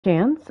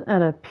Chance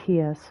at a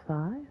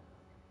PS5.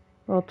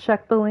 Well,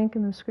 check the link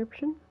in the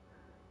description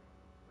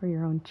for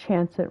your own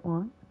chance at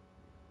one.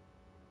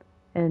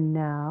 And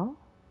now,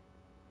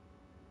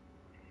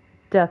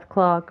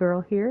 Deathclaw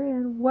Girl here,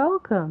 and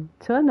welcome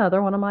to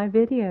another one of my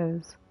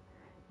videos.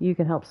 You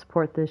can help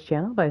support this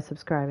channel by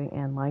subscribing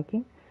and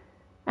liking,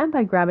 and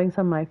by grabbing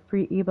some of my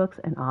free ebooks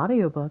and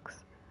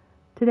audiobooks.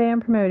 Today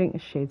I'm promoting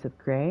Shades of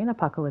Grey, an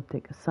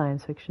apocalyptic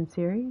science fiction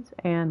series,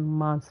 and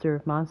Monster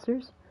of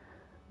Monsters,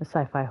 a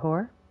sci-fi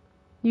horror.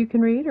 You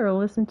can read or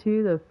listen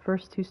to the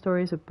first two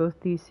stories of both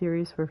these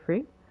series for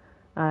free.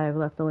 I've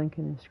left a link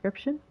in the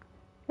description,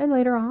 and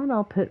later on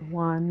I'll put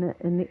one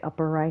in the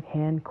upper right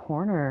hand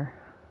corner.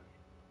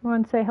 I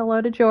want to say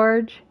hello to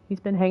George. He's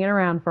been hanging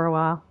around for a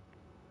while.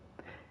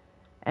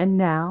 And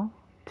now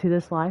to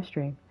this live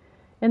stream.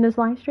 In this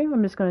live stream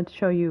I'm just going to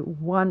show you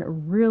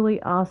one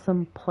really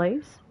awesome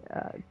place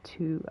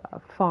to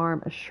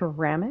farm a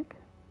ceramic,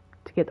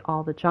 to get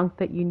all the junk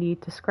that you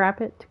need to scrap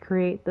it to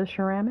create the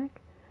ceramic.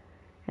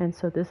 And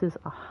so this is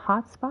a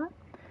hotspot.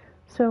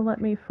 So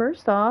let me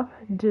first off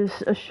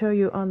just show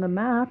you on the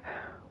map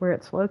where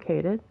it's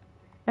located,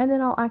 and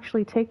then I'll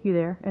actually take you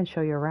there and show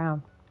you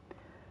around.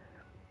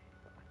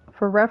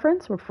 For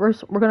reference, we're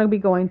going to be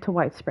going to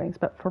White Springs,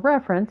 but for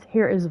reference,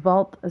 here is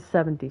Vault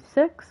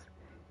 76.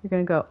 You're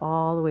going to go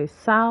all the way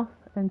south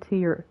until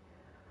you're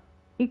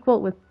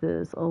equal with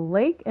this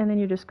lake, and then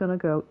you're just going to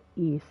go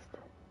east.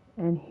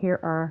 And here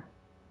are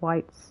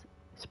White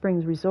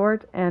Springs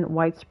Resort and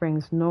White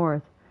Springs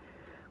North.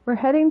 We're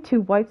heading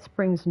to White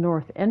Springs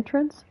North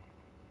entrance.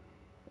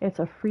 It's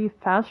a free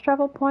fast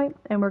travel point,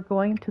 and we're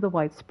going to the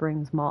White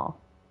Springs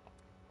Mall.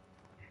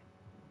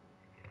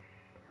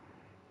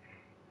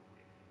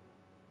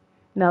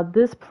 Now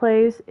this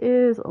place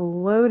is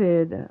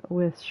loaded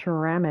with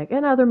ceramic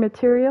and other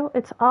material.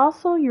 It's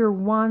also your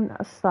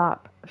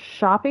one-stop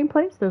shopping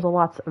place. There's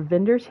lots of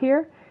vendors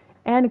here,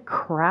 and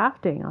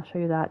crafting. I'll show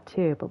you that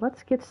too. But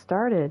let's get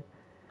started.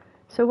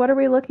 So what are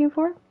we looking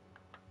for?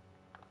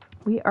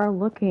 We are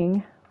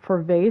looking for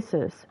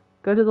vases.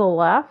 Go to the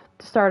left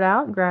to start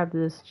out, grab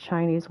this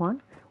Chinese one.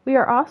 We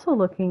are also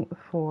looking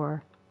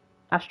for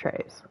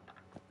ashtrays.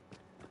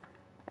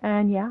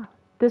 And yeah,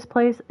 this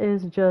place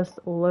is just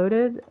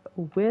loaded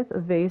with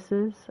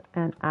vases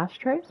and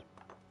ashtrays.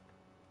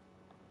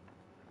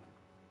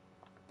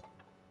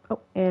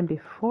 Oh, and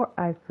before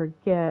I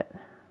forget,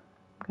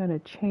 I'm going to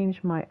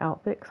change my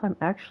outfit because I'm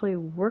actually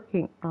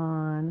working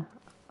on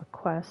a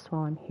quest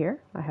while I'm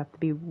here. I have to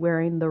be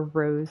wearing the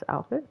rose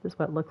outfit. This is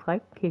what it looks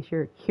like in case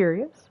you're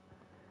curious.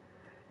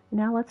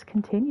 Now let's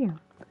continue.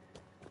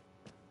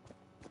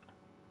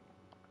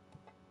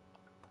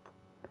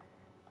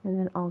 And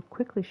then I'll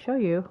quickly show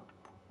you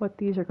what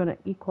these are going to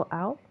equal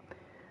out.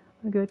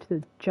 I'm going to go to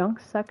the junk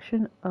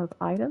section of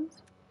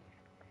items,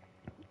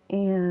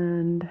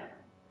 and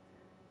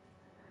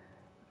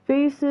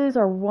vases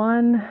are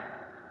 1,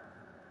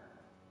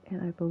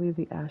 and I believe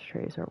the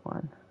ashtrays are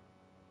 1.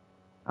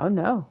 Oh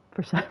no,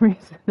 for some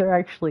reason they're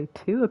actually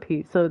 2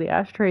 apiece. So the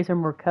ashtrays are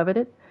more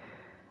coveted,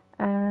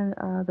 and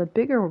the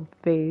bigger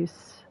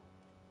vase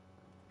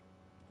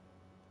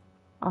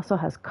also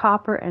has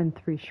copper and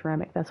 3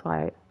 ceramic. That's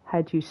why I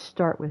had you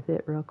start with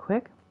it real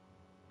quick.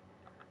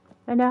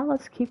 And now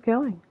let's keep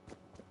going.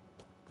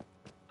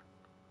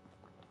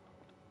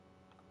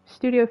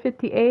 Studio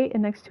 58,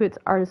 and next to its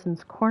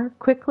Artisan's Corner.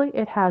 Quickly,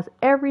 it has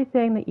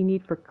everything that you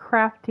need for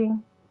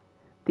crafting.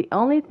 The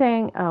only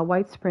thing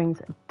White Springs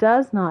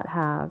does not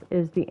have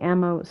is the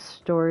ammo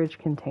storage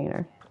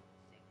container.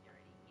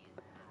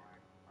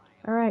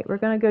 Alright, we're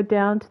going to go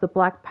down to the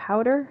black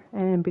powder,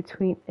 and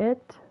between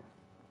it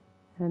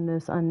and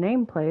this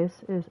unnamed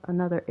place is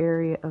another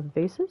area of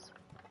vases.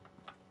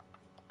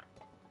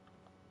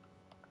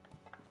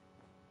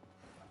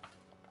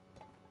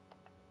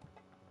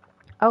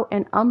 Oh,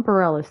 and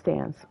umbrella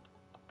stands.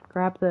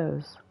 Grab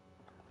those.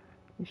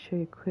 Let me show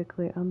you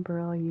quickly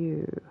Umbrella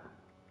U.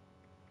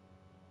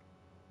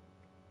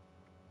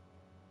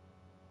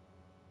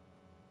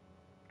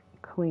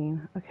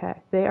 Queen.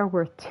 Okay, they are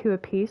worth 2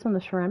 apiece on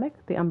the ceramic,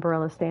 the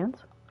umbrella stands.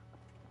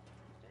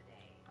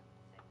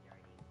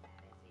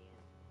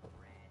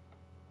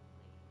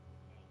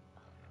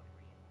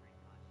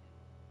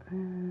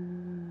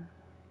 I'm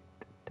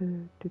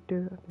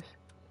just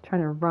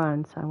trying to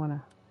run, so I want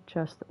to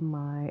adjust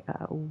my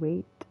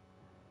weight.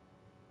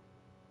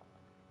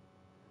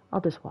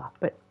 I'll just walk,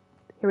 but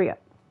here we go.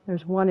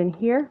 There's 1 in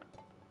here.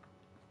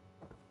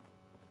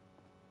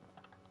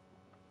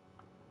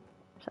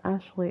 There's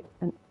actually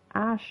an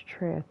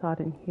ashtray, I thought,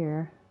 in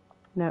here.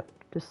 Nope,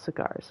 just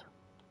cigars.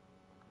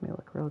 Let me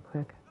look real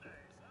quick.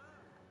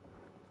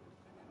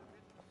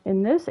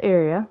 In this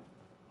area,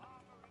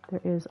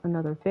 there is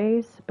another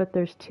vase, but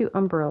there's 2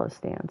 umbrella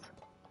stands.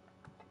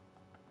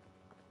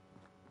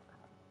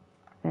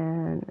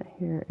 And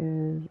here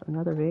is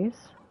another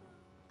vase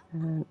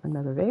and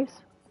another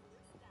vase.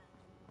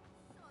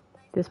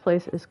 This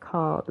place is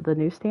called the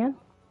newsstand.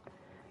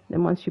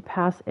 Then once you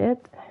pass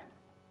it,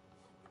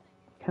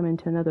 come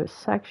into another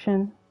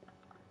section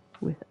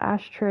with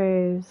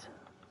ashtrays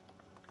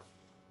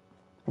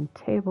and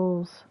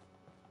tables.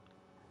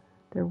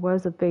 There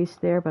was a vase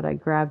there, but I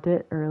grabbed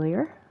it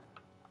earlier.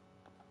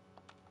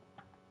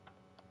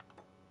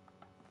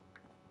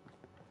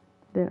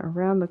 Then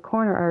around the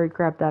corner, I already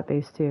grabbed that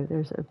vase too.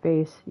 There's a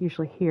vase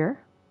usually here.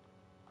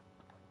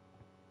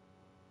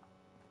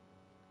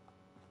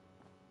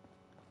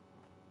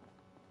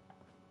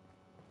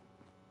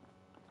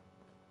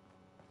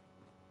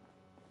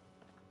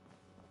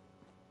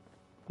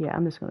 Yeah,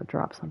 I'm just going to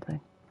drop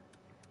something.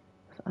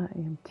 I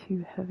am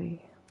too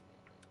heavy.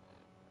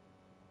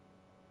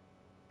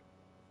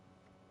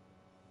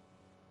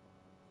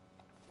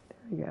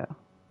 There we go.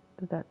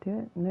 Did that do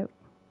it? Nope.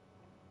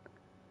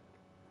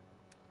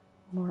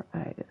 More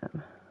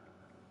item.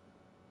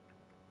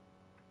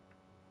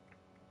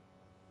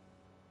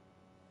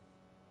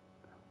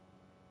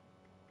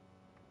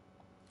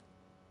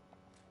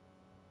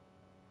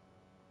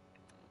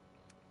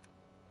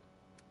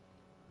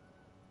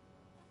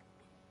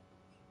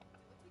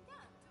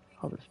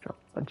 I'll just drop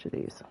a bunch of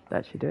these.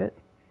 That should do it.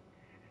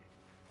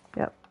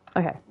 Yep.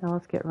 Okay, now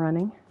let's get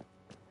running.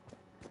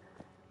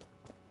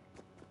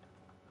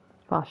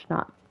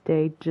 Fasnacht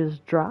day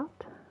just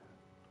dropped.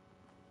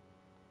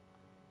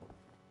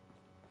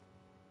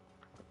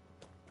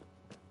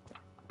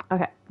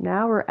 Okay,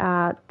 now we're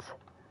at,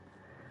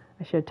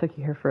 I should have took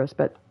you here first,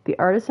 but the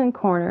artisan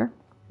corner,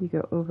 you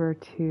go over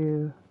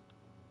to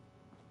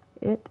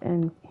it,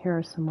 and here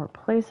are some more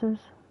places.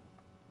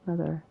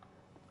 Another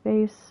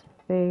vase,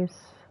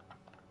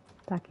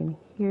 back in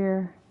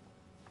here,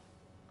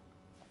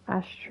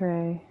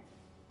 ashtray.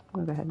 I'm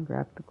going to go ahead and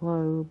grab the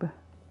globe.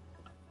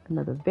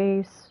 Another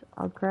vase.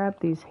 I'll grab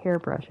these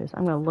hairbrushes.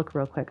 I'm going to look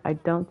real quick. I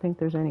don't think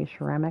there's any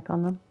ceramic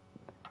on them.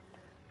 I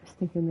was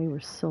thinking they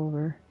were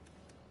silver.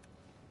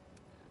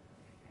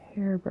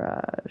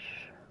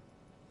 Hairbrush.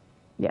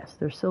 Yes,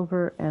 they're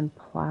silver and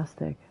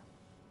plastic.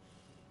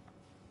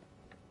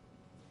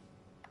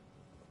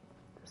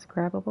 This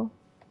grabbable?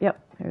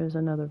 Yep, here's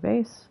another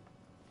vase.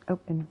 Oh,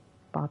 and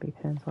bobby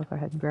pins. I'll go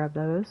ahead and grab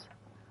those.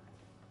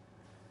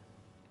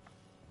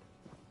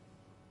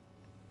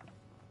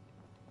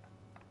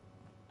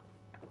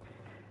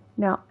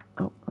 Now,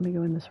 oh, let me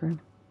go in this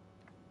room.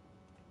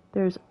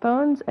 There's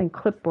phones and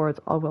clipboards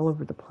all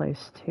over the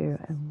place too,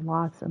 and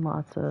lots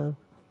of,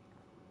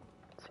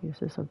 let's see, is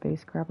this a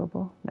vase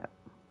grabbable? No.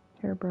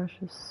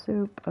 Hairbrushes,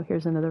 soup. Oh,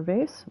 here's another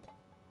vase.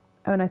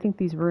 Oh, and I think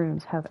these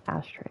rooms have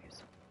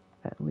ashtrays,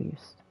 at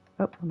least.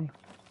 Oh, let me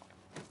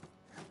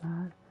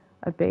grab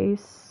that. A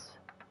vase.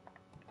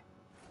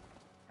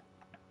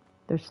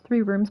 There's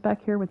 3 rooms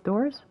back here with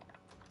doors.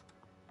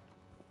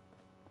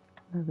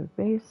 Another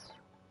vase.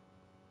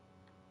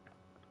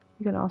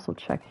 You can also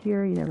check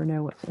here. You never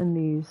know what's in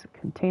these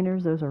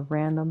containers. Those are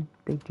random.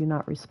 They do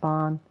not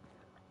respawn.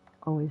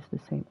 Always the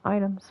same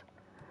items.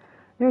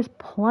 There's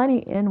plenty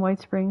in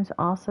White Springs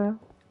also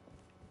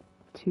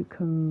to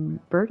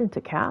convert into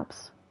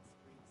caps.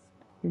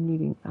 You're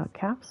needing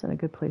caps and a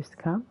good place to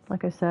come.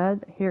 Like I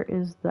said, here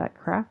is that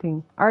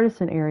crafting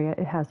artisan area.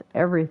 It has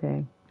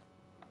everything.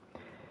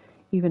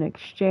 Even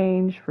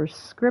exchange for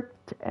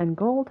script and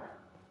gold.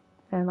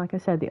 And like I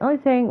said, the only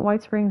thing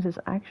White Springs is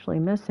actually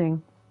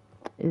missing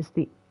is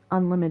the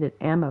unlimited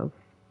ammo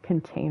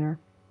container.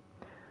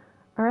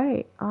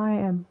 Alright, I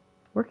am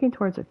working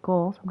towards a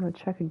goal, so I'm going to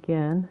check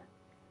again.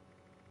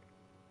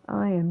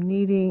 I am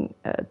needing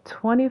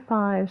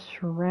 25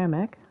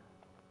 ceramic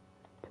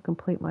to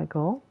complete my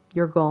goal.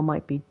 Your goal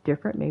might be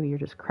different. Maybe you're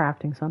just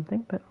crafting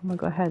something, but I'm going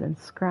to go ahead and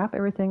scrap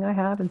everything I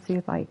have and see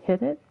if I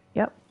hit it.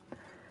 Yep.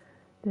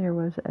 There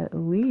was at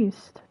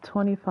least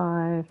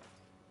 25,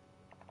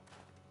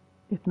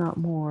 if not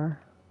more,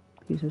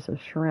 pieces of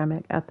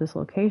ceramic at this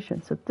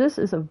location. So this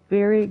is a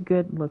very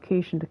good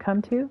location to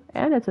come to,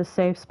 and it's a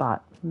safe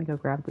spot. Let me go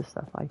grab the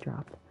stuff I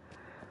dropped.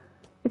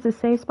 It's a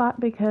safe spot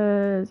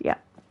because, yeah,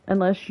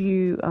 unless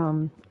you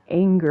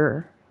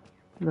anger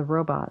the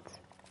robots,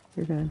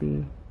 you're going to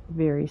be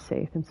very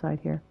safe inside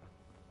here.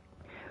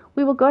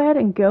 We will go ahead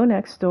and go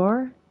next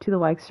door to the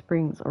White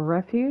Springs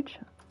Refuge.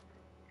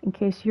 In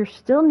case you're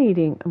still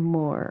needing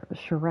more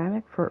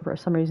ceramic, for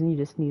some reason you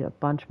just need a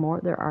bunch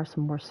more, there are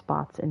some more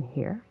spots in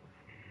here.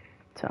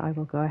 So I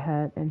will go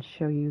ahead and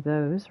show you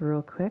those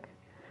real quick.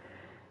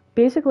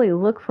 Basically,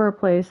 look for a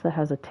place that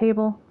has a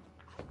table.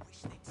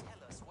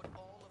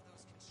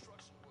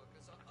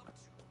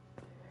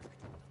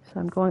 So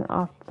I'm going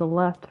off the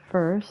left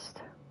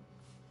first.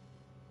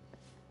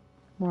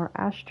 More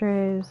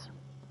ashtrays,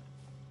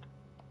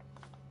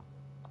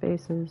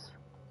 vases,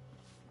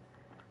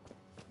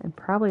 and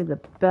probably the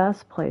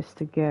best place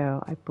to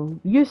go,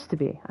 used to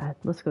be,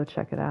 let's go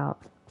check it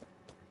out.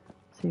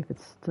 See if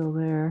it's still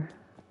there.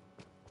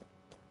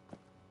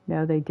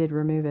 No, they did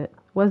remove it. It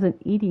was an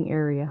eating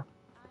area,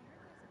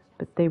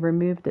 but they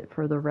removed it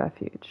for the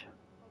refuge.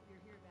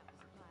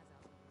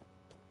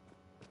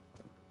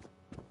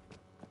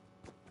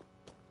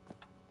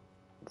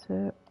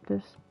 So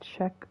just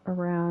check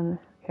around.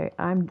 Okay,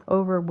 I'm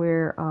over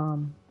where,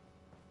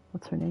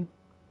 what's her name?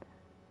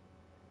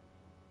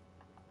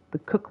 The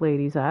cook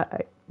lady's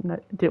at. I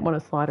didn't want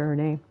to slaughter her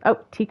name. Oh,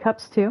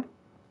 teacups too.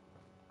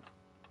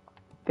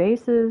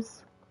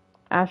 vases,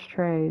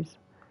 ashtrays,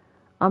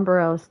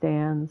 umbrella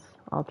stands,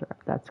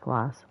 that's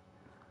glass.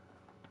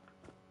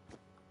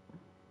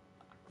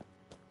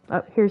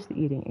 Oh, here's the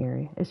eating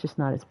area. It's just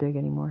not as big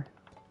anymore.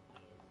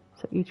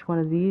 So each one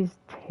of these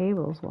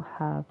tables will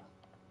have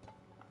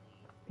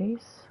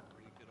vase.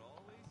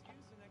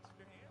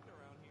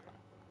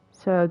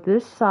 So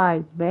this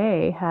side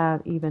may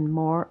have even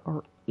more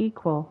or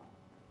equal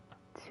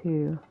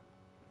to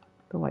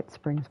the White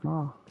Springs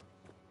Mall.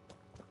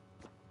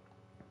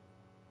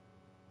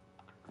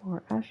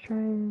 More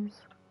ashtrays.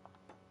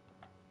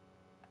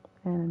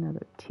 And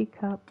another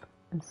teacup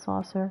and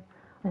saucer.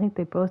 I think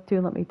they both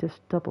do. Let me just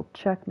double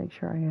check, make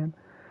sure I am.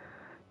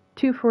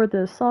 2 for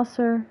the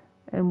saucer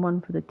and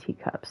 1 for the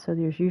teacup. So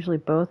there's usually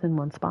both in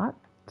one spot.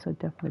 So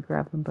definitely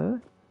grab them both.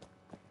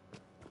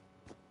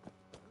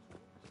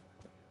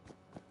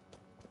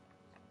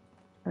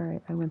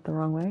 Alright, I went the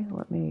wrong way.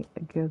 Let me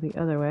go the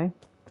other way.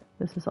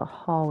 This is a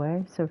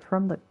hallway. So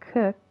from the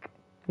cook,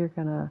 you're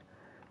going to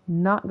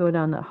not go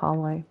down that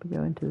hallway, but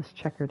go into this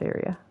checkered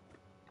area.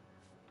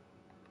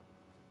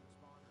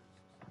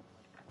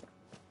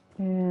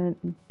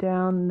 And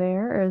down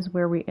there is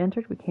where we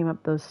entered. We came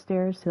up those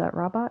stairs to that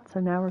robot. So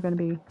now we're going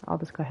to be, I'll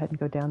just go ahead and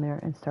go down there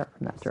and start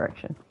from that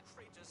direction.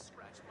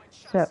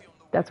 So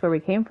that's where we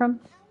came from.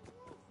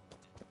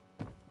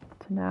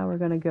 So now we're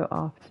going to go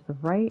off to the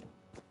right.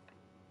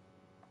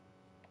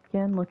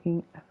 Again,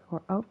 looking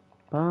for, oh,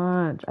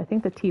 bunch. I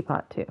think the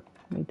teapot too.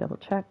 Let me double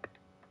check.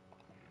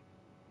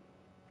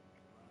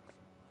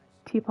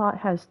 Teapot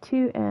has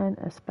 2 and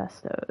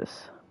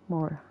asbestos.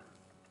 More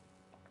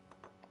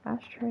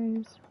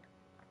ashtrays.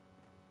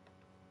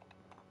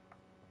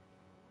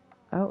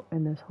 Oh,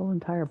 and this whole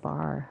entire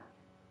bar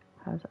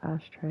has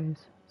ashtrays.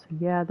 So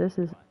yeah, this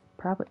is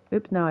probably,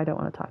 oops, no, I don't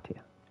want to talk to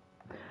you.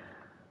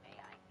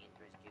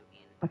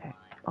 Okay,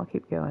 I'll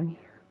keep going.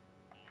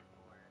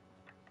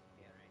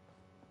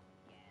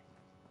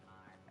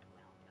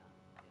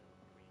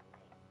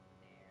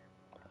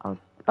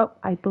 Oh,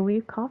 I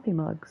believe coffee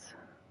mugs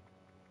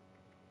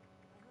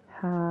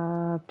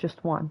have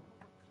just 1.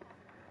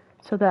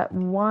 So that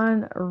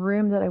one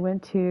room that I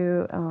went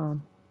to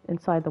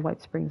inside the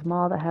White Springs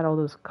Mall that had all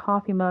those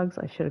coffee mugs,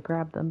 I should have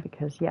grabbed them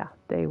because, yeah,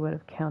 they would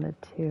have counted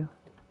too.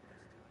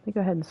 Let me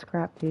go ahead and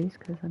scrap these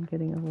because I'm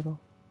getting a little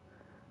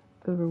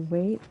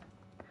overweight.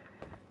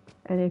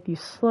 And if you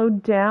slow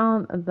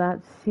down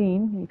that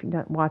scene, if you're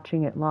not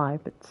watching it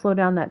live, but slow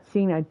down that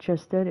scene I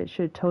just did, it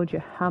should have told you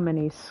how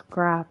many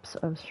scraps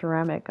of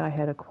ceramic I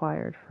had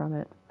acquired from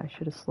it. I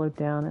should have slowed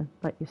down and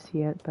let you see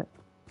it, but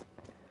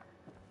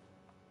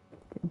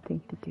didn't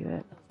think to do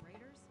it.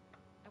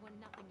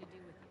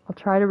 I'll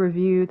try to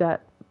review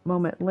that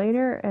moment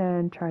later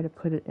and try to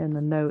put it in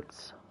the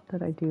notes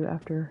that I do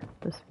after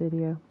this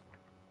video.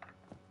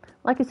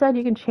 Like I said,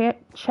 you can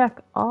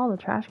check all the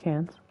trash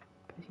cans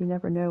because you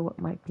never know what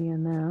might be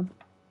in them.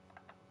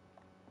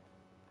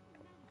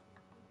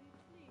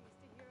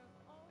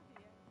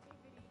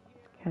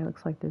 Okay,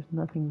 looks like there's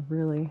nothing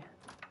really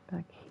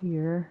back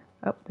here.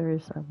 Oh, there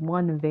is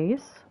 1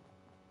 vase,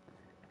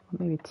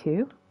 maybe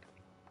 2,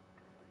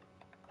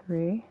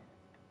 3,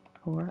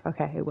 4.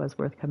 Okay, it was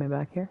worth coming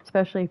back here,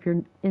 especially if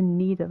you're in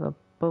need of a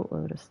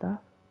boatload of stuff.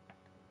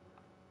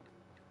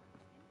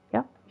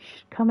 Yep, you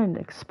should come and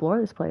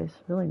explore this place.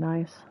 Really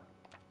nice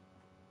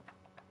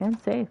and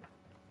safe.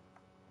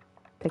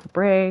 Take a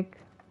break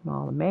from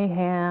all the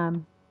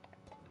mayhem.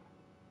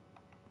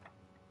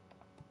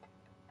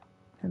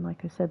 And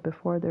like I said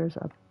before, there's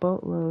a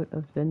boatload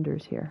of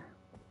vendors here.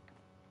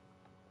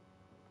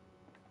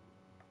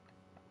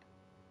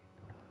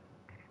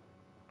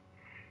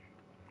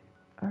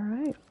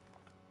 Alright,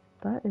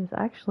 that is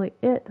actually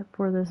it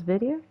for this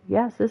video.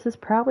 Yes, this is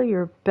probably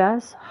your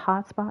best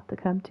hotspot to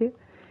come to.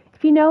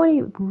 If you know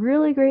any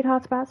really great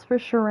hotspots for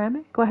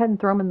ceramic, go ahead and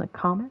throw them in the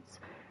comments.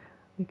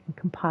 We can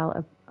compile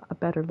a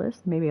better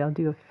list. Maybe I'll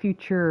do a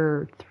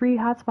future 3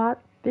 hotspot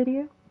video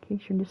in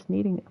case you're just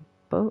needing a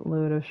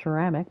boatload of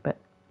ceramic, but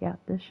yeah,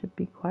 this should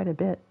be quite a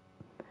bit.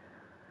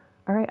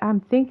 Alright,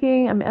 I'm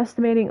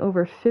estimating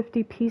over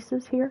 50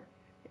 pieces here,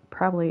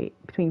 probably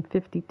between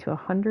 50 to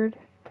 100.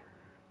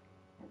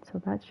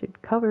 So that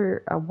should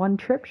cover, one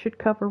trip should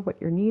cover what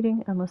you're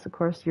needing, unless of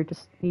course you're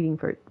just needing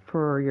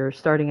for your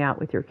starting out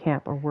with your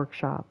camp or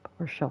workshop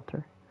or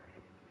shelter.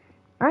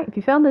 Alright, if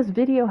you found this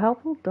video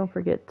helpful, don't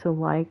forget to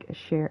like,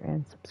 share,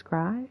 and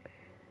subscribe.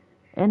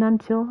 And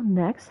until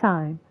next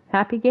time,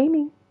 happy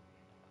gaming!